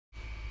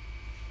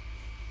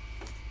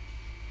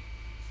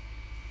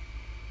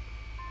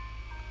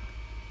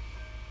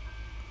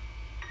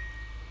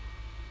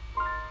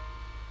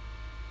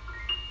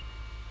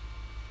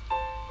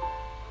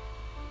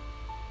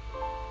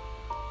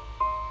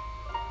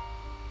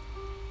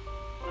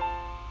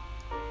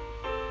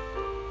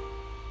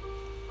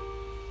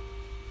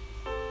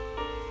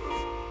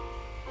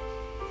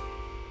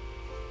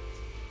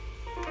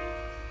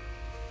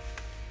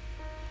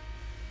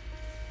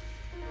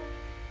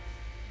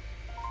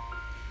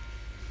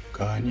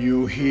Can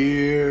you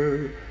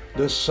hear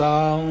the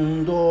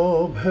sound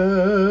of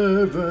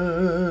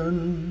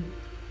heaven,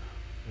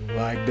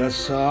 like the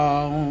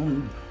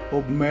sound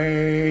of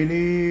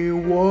many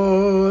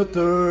waters?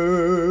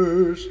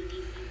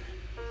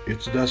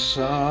 It's the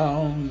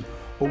sound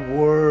of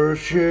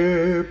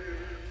worship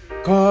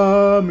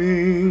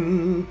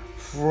coming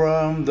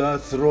from the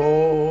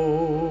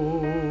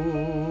throne.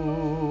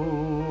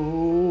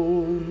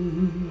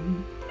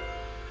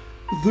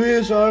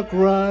 These are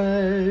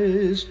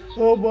cries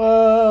of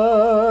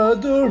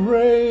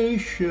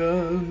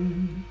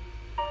adoration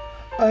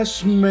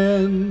as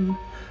men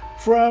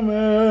from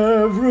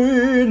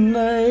every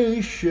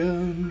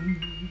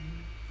nation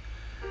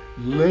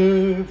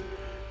lift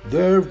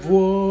their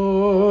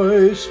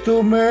voice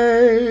to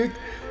make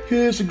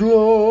His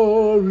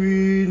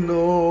glory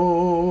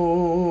known,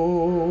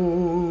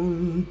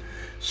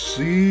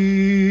 singing,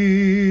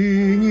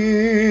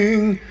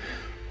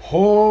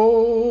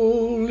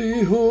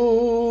 Holy,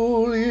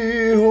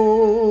 holy,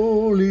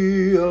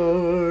 holy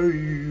are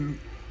you,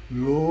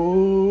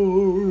 Lord.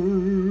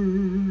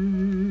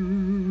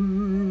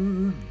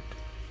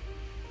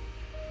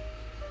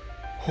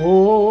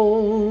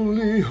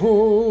 Holy,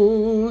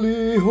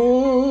 holy,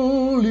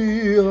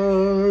 holy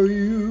are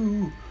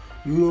you,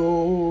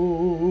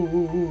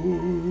 Lord.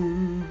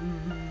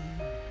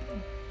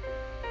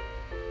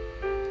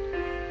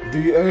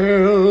 The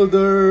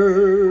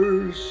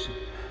elders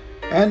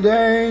and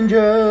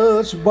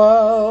angels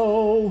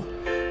bow,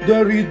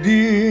 the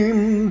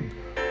redeemed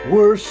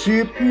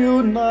worship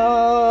you now.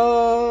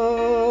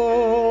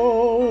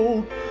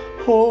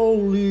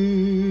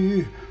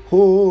 Holy,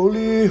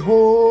 holy,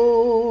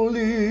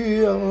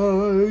 holy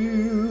are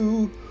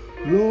you,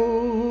 Lord.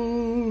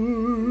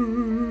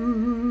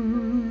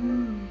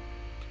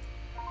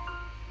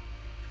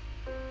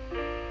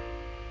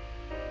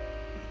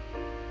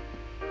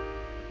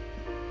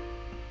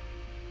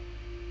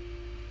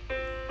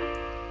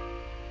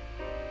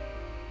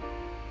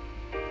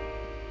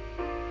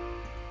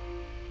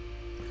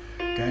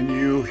 Can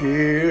you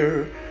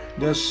hear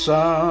the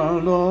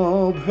sound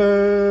of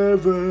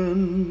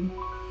heaven,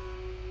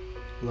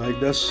 like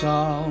the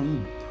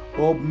sound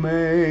of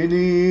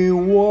many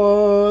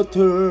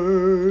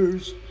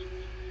waters?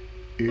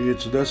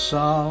 It's the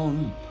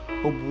sound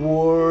of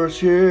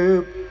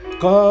worship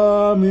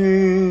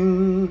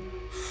coming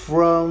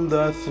from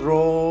the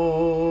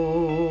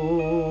throne.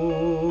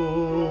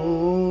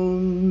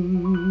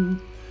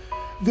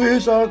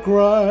 These are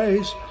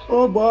cries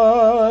of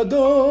adoration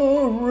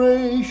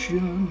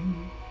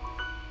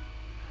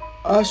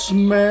as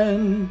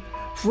men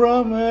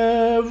from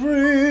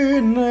every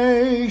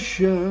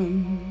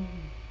nation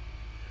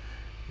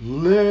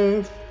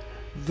lift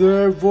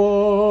their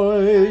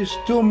voice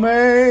to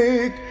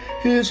make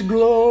His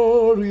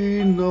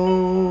glory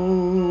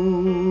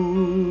known,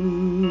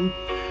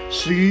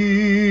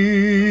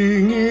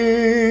 singing,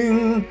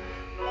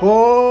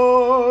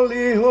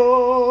 Holy,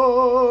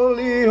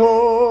 holy,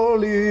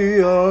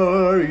 holy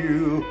are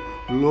you,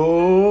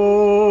 Lord.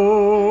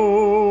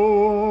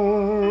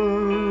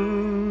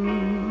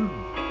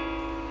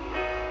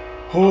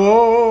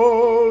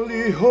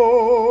 Holy,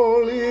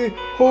 holy,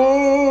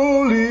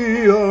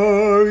 holy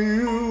are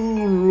you,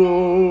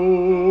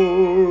 Lord.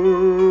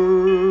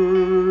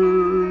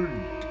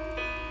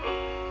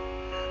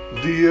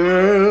 The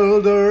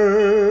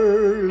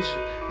elders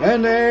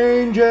and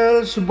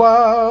angels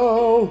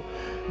bow,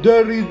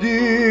 the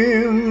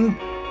redeemed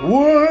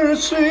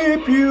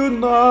worship you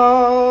now.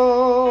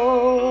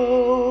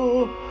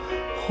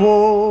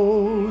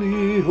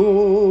 Holy,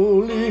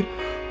 holy,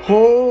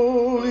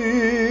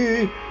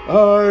 holy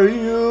are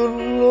you,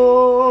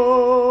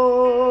 Lord.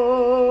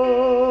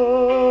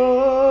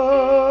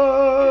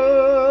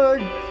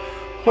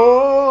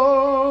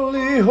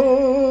 Holy,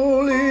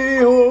 holy,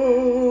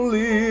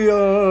 holy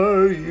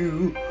are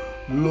you,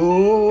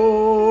 Lord.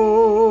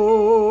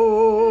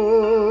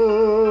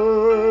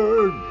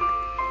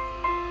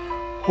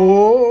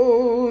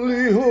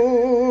 Holy,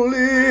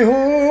 holy,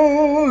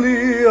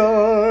 holy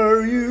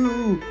are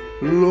you,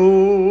 Lord.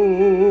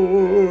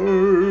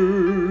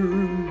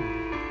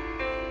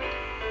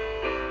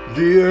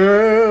 The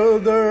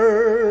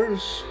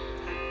elders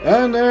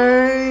and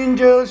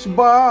angels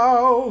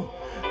bow,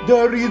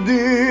 the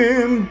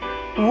redeemed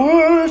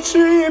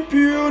worship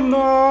you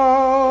now.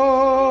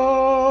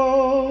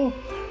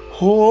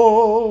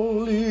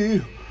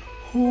 Holy,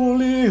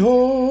 holy,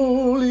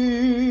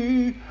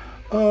 holy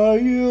are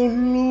you,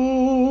 Lord.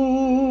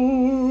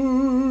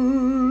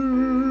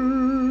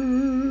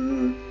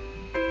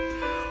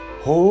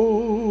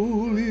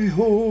 Holy,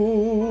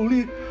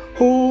 holy,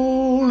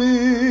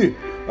 holy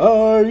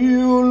are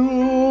you,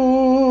 Lord.